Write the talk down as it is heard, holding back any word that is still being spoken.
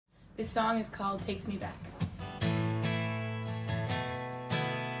This song is called Takes Me Back.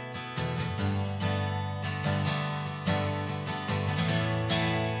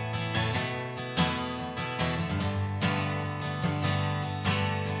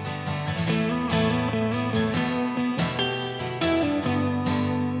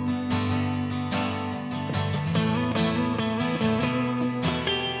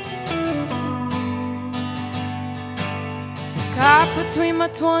 Caught between my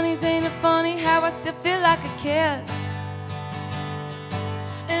 20s, ain't it funny how I still feel like a kid?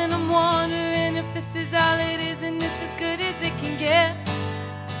 And I'm wondering if this is all it is and it's as good as it can get.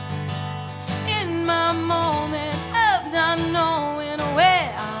 In my moment of not knowing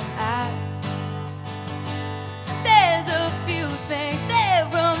where I'm at, there's a few things that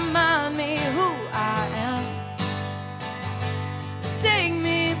remind me who I am. Take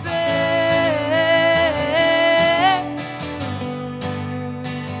me back.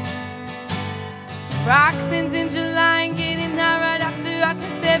 Roxanne's in July and getting high right after I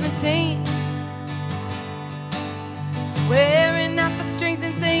turned 17. Wearing out the strings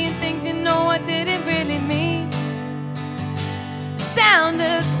and saying things you know I didn't really mean. The sound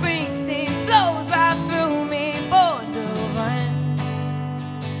of Springsteen flows right through me, born to run.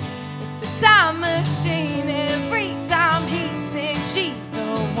 It's a time machine every time he sings, she's the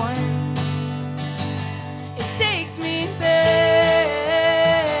one. It takes me back.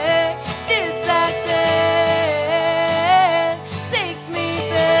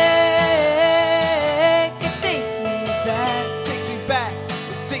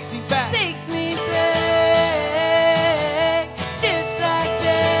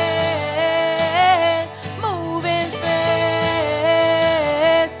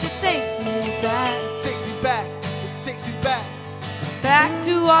 Back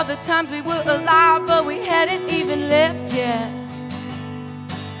to all the times we were alive, but we hadn't even left yet.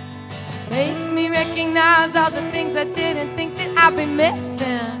 Makes me recognize all the things I didn't think that I'd be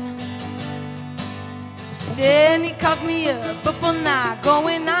missing. Jenny calls me up all night,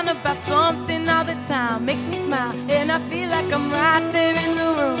 going on about something all the time. Makes me smile, and I feel like I'm right there in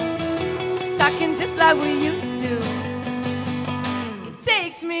the room, talking just like we used to. It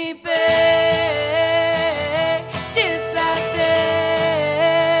takes me back, just like that.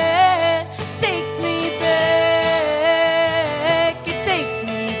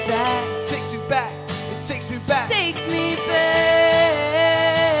 Takes me back, takes me back,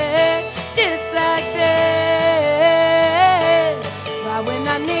 just like that. Right when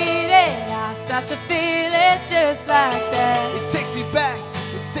I need it, I start to feel it just like that. It takes me back,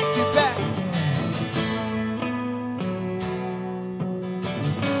 it takes me back.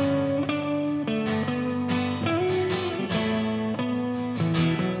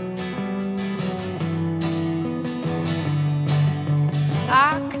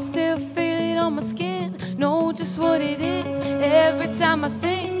 I can still feel it on my skin, know just what it is. Every time I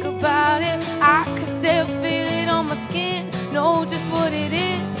think about it, I can still feel it on my skin, know just what it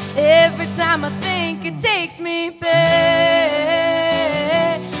is. Every time I think, it takes me back.